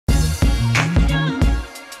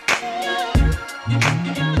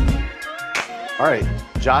All right,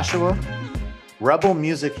 Joshua, Rebel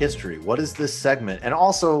Music History. What is this segment? And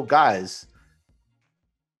also, guys,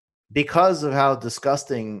 because of how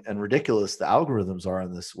disgusting and ridiculous the algorithms are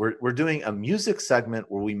on this, we're doing a music segment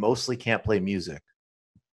where we mostly can't play music,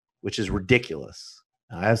 which is ridiculous.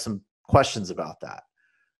 I have some questions about that.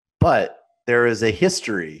 But there is a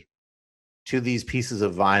history to these pieces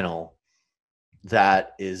of vinyl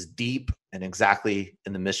that is deep and exactly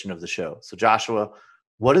in the mission of the show. So, Joshua,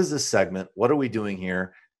 what is this segment? What are we doing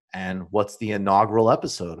here? And what's the inaugural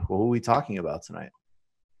episode? What are we talking about tonight?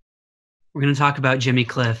 We're going to talk about Jimmy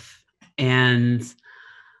Cliff. And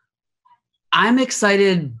I'm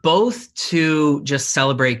excited both to just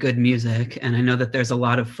celebrate good music. And I know that there's a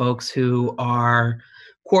lot of folks who are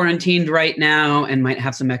quarantined right now and might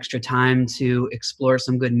have some extra time to explore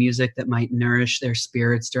some good music that might nourish their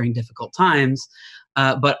spirits during difficult times.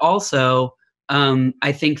 But also,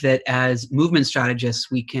 I think that as movement strategists,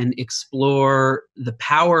 we can explore the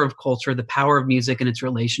power of culture, the power of music and its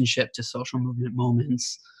relationship to social movement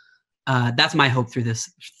moments. That's my hope through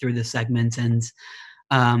this segment. And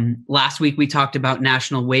last week we talked about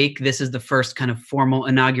National Wake. This is the first kind of formal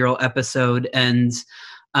inaugural episode. And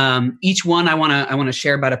each one I want to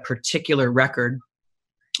share about a particular record.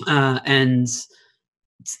 And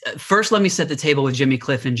first, let me set the table with Jimmy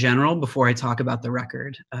Cliff in general before I talk about the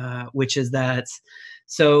record, which is that,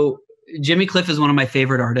 so Jimmy Cliff is one of my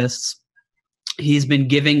favorite artists. He's been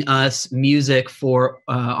giving us music for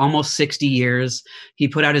almost 60 years. He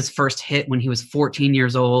put out his first hit when he was 14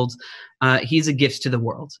 years old. He's a gift to the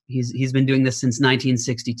world. He's been doing this since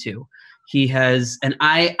 1962. He has, and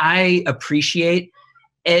I appreciate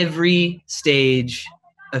every stage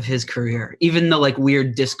of his career, even the like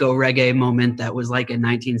weird disco reggae moment that was like in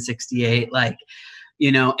 1968, like,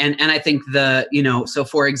 and I think so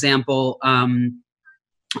for example,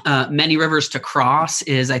 Many Rivers to Cross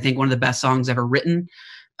is, I think, one of the best songs ever written.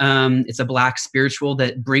 It's a Black spiritual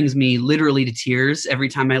that brings me literally to tears every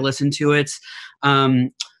time I listen to it.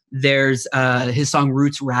 There's his song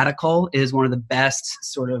Roots Radical is one of the best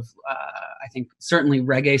sort of, I think, certainly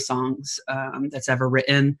reggae songs that's ever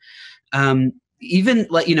written. Even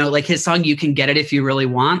like his song You Can Get It If You Really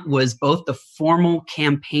Want was both the formal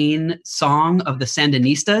campaign song of the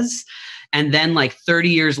Sandinistas, and then like 30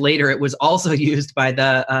 years later it was also used by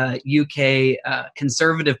the UK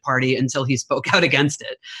Conservative Party until he spoke out against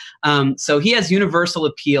it. So he has universal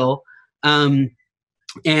appeal. So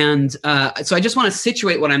I just want to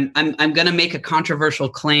situate what I'm going to make a controversial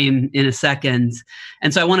claim in a second.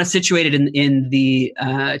 And so I want to situate it in the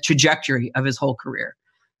trajectory of his whole career.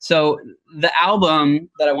 So the album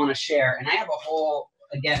that I want to share, and I have a whole,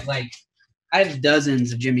 again, like I have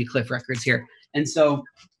dozens of Jimmy Cliff records here. And so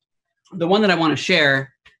the one that I want to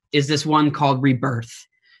share is this one called Rebirth.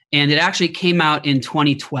 And it actually came out in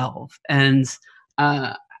 2012. And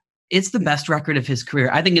it's the best record of his career.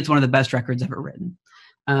 I think it's one of the best records ever written.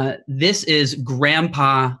 This is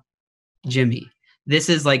Grandpa Jimmy. This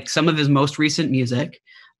is like some of his most recent music.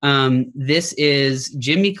 This is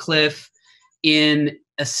Jimmy Cliff in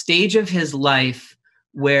a stage of his life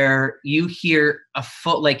where you hear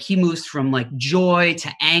like he moves from like joy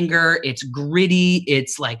to anger. It's gritty.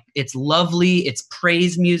 It's like, it's lovely. It's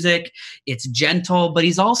praise music. It's gentle, but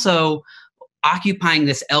he's also occupying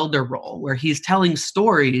this elder role where he's telling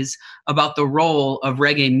stories about the role of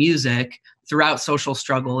reggae music throughout social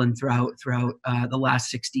struggle and throughout the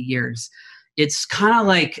last 60 years. It's kind of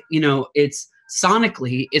like, it's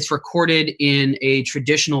sonically, it's recorded in a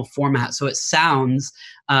traditional format. So it sounds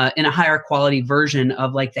in a higher quality version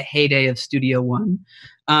of like the heyday of Studio One.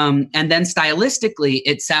 And then stylistically,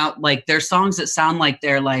 it sound like there's songs that sound like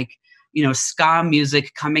they're like, ska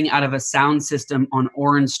music coming out of a sound system on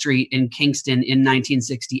Orange Street in Kingston in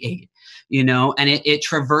 1968, and it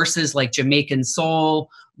traverses like Jamaican soul,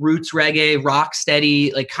 roots reggae, rock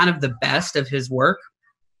steady, like kind of the best of his work.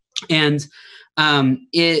 And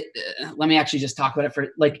let me actually just talk about it for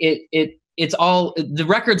like it's all, the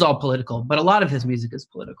record's all political, but a lot of his music is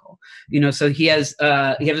political, so he has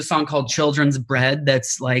a song called Children's Bread.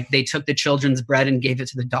 That's like, they took the children's bread and gave it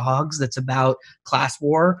to the dogs. That's about class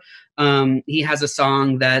war. He has a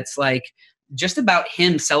song that's like just about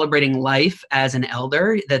him celebrating life as an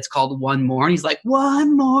elder. That's called One More. And he's like,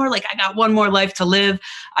 one more, like I got one more life to live.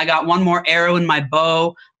 I got one more arrow in my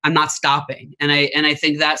bow. I'm not stopping. And I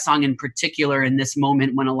think that song in particular, in this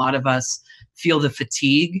moment when a lot of us feel the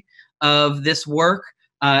fatigue of this work,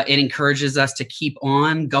 it encourages us to keep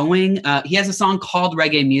on going. He has a song called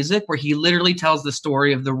Reggae Music where he literally tells the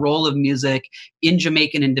story of the role of music in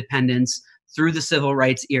Jamaican independence through the civil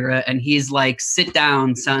rights era. And he's like, sit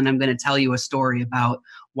down, son, I'm going to tell you a story about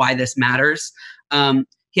why this matters.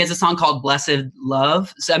 he has a song called Blessed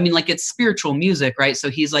Love. So, I mean, like, it's spiritual music, right? So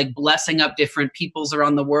he's like blessing up different peoples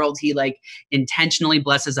around the world. He like intentionally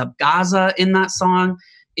blesses up Gaza in that song.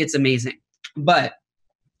 It's amazing. But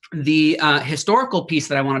the historical piece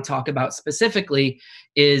that I want to talk about specifically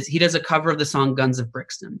is he does a cover of the song Guns of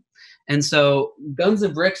Brixton. And so Guns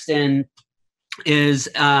of Brixton is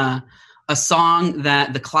a song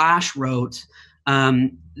that the Clash wrote.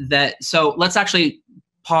 So let's actually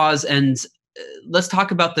pause and let's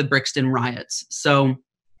talk about the Brixton riots. So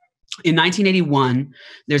in 1981,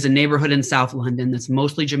 there's a neighborhood in South London that's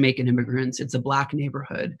mostly Jamaican immigrants. It's a Black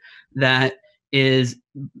neighborhood that is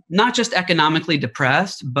not just economically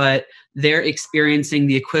depressed, but they're experiencing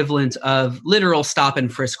the equivalent of literal stop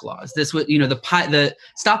and frisk laws. This was, the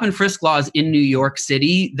stop and frisk laws in New York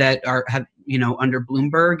City that have under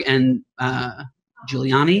Bloomberg and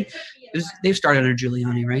Giuliani. They've started under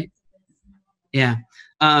Giuliani, right? Yeah.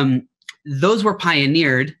 Those were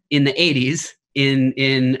pioneered in the 80s in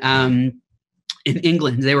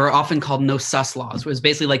England. They were often called no sus laws, where it was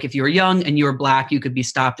basically like if you were young and you were Black, you could be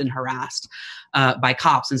stopped and harassed by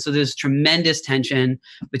cops. And so there's tremendous tension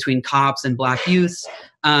between cops and Black youths.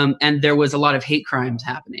 And there was a lot of hate crimes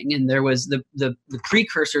happening. And there was the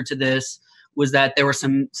precursor to this was that there were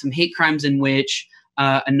some hate crimes in which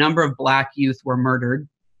a number of Black youth were murdered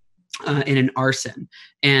in an arson.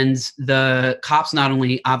 And the cops not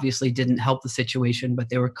only obviously didn't help the situation, but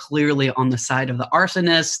they were clearly on the side of the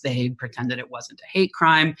arsonists. They pretended it wasn't a hate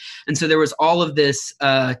crime. And so there was all of this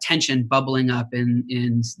tension bubbling up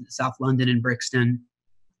in South London and Brixton.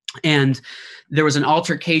 And there was an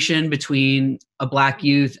altercation between a Black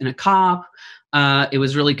youth and a cop. It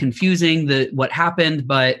was really confusing what happened,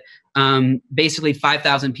 but basically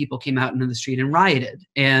 5,000 people came out into the street and rioted.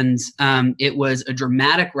 And it was a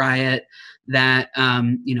dramatic riot that, a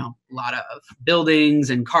lot of buildings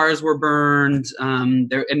and cars were burned.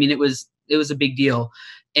 It was a big deal.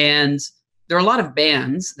 And there are a lot of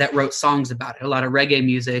bands that wrote songs about it. A lot of reggae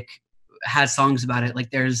music has songs about it.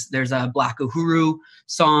 Like there's a Black Uhuru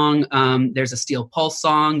song. There's a Steel Pulse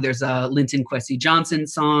song. There's a Linton Kwesi Johnson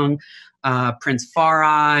song, Prince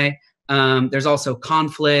Farai. There's also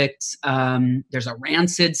Conflict. There's a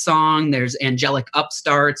Rancid song. There's Angelic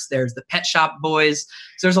Upstarts. There's the Pet Shop Boys.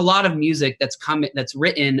 So there's a lot of music that's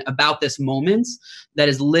written about this moment that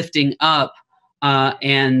is lifting up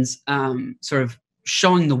and sort of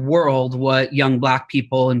showing the world what young Black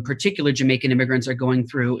people, in particular Jamaican immigrants, are going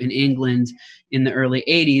through in England in the early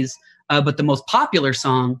 80s. But the most popular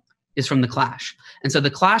song is from The Clash. And so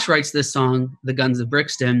The Clash writes this song, The Guns of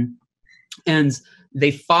Brixton, and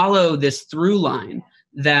they follow this through line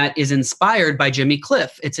that is inspired by Jimmy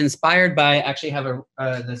Cliff. It's inspired by, actually have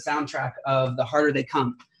the soundtrack of The Harder They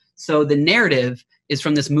Come. So the narrative is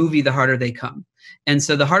from this movie, The Harder They Come. And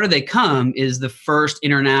so The Harder They Come is the first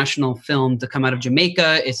international film to come out of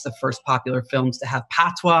Jamaica. It's the first popular films to have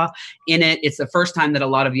patois in it. It's the first time that a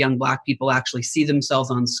lot of young Black people actually see themselves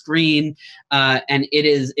on screen. And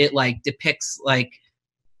it depicts like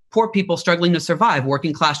poor people struggling to survive,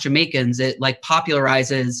 working class Jamaicans. It like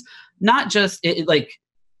popularizes not just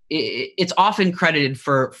it's often credited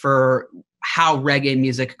for how reggae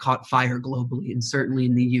music caught fire globally and certainly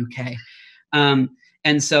in the UK.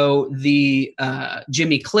 And so the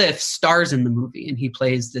Jimmy Cliff stars in the movie, and he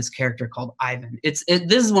plays this character called Ivan. This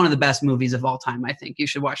is one of the best movies of all time. I think you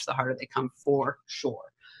should watch The Harder They Come for sure.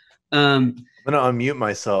 I'm gonna unmute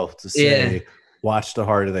myself to say, watch The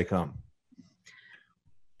Harder They Come.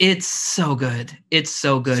 It's so good. It's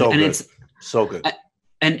so good. It's so good.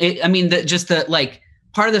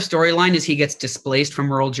 Part of the storyline is he gets displaced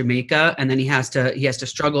from rural Jamaica, and then he has to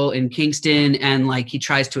struggle in Kingston, and like he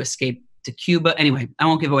tries to escape to Cuba. Anyway, I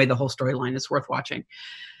won't give away the whole storyline. It's worth watching.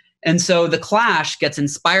 And so The Clash gets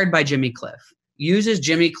inspired by Jimmy Cliff, uses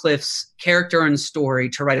Jimmy Cliff's character and story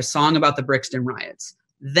to write a song about the Brixton riots.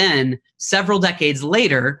 Then several decades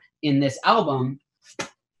later in this album,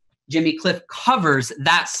 Jimmy Cliff covers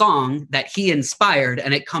that song that he inspired,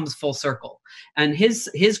 and it comes full circle. And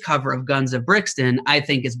his cover of Guns of Brixton, I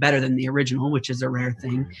think, is better than the original, which is a rare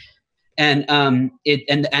thing. And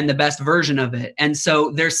the best version of it. And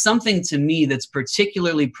so there's something to me that's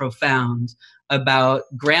particularly profound about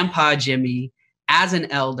Grandpa Jimmy as an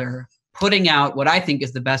elder putting out what I think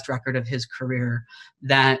is the best record of his career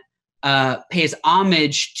that pays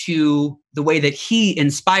homage to the way that he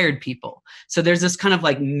inspired people. So there's this kind of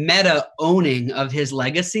like meta owning of his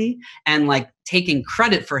legacy and like taking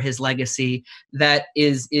credit for his legacy that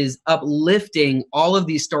is uplifting all of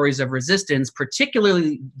these stories of resistance,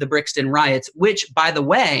 particularly the Brixton riots, which, by the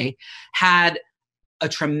way, had a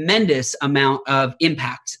tremendous amount of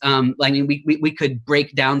impact. I mean, we could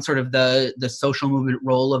break down sort of the social movement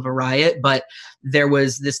role of a riot, but there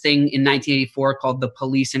was this thing in 1984 called the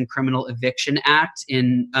Police and Criminal Eviction Act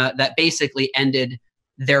that basically ended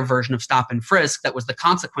their version of stop and frisk that was the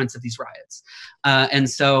consequence of these riots.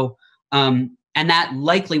 And that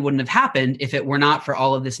likely wouldn't have happened if it were not for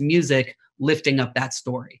all of this music lifting up that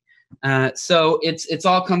story. So it's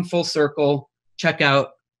all come full circle. Check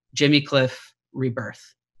out Jimmy Cliff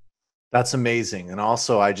Rebirth. That's amazing. And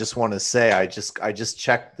also, I just want to say, I just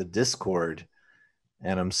checked the Discord,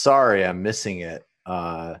 and I'm sorry I'm missing it.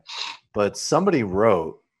 But somebody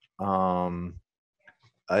wrote,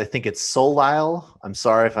 I think it's Solile. I'm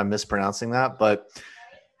sorry if I'm mispronouncing that,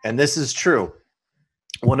 and this is true.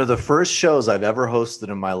 One of the first shows I've ever hosted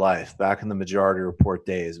in my life, back in the Majority Report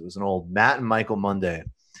days, it was an old Matt and Michael Monday.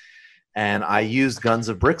 And I used Guns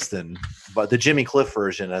of Brixton, but the Jimmy Cliff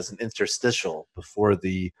version, as an interstitial before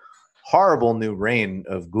the horrible new reign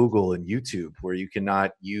of Google and YouTube, where you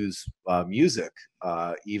cannot use music,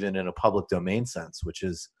 even in a public domain sense, which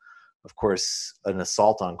is, of course, an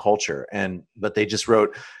assault on culture. But they just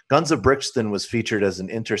wrote, Guns of Brixton was featured as an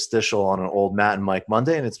interstitial on an old Matt and Mike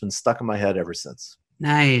Monday, and it's been stuck in my head ever since.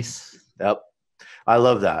 Nice. Yep. I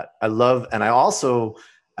love that. And I also,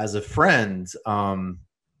 as a friend,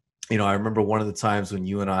 I remember one of the times when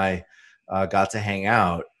you and I got to hang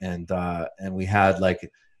out, and we had like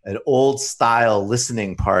an old style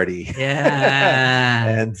listening party.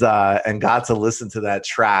 Yeah. and got to listen to that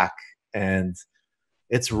track, and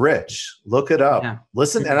it's rich. Look it up. Yeah.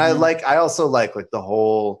 Listen. And I also like the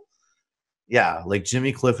whole, like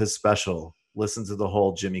Jimmy Cliff is special. Listen to the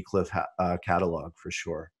whole Jimmy Cliff catalog for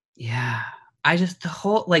sure. Yeah. The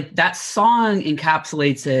whole, like, that song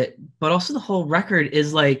encapsulates it, but also the whole record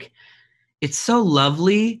is like, it's so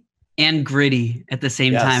lovely and gritty at the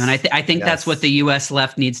same time. And I think that's what the US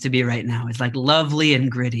left needs to be right now. It's like lovely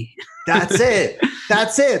and gritty. That's it.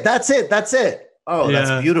 Oh, yeah.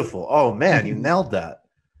 That's beautiful. Oh man, you nailed that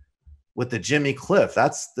with the Jimmy Cliff.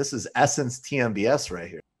 This is Essence TMBS right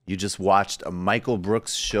here. You just watched a Michael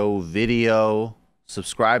Brooks show video.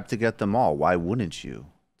 Subscribe to get them all. Why wouldn't you?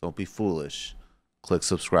 Don't be foolish. Click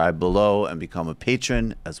subscribe below and become a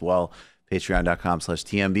patron as well.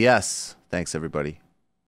 Patreon.com/TMBS. Thanks, everybody.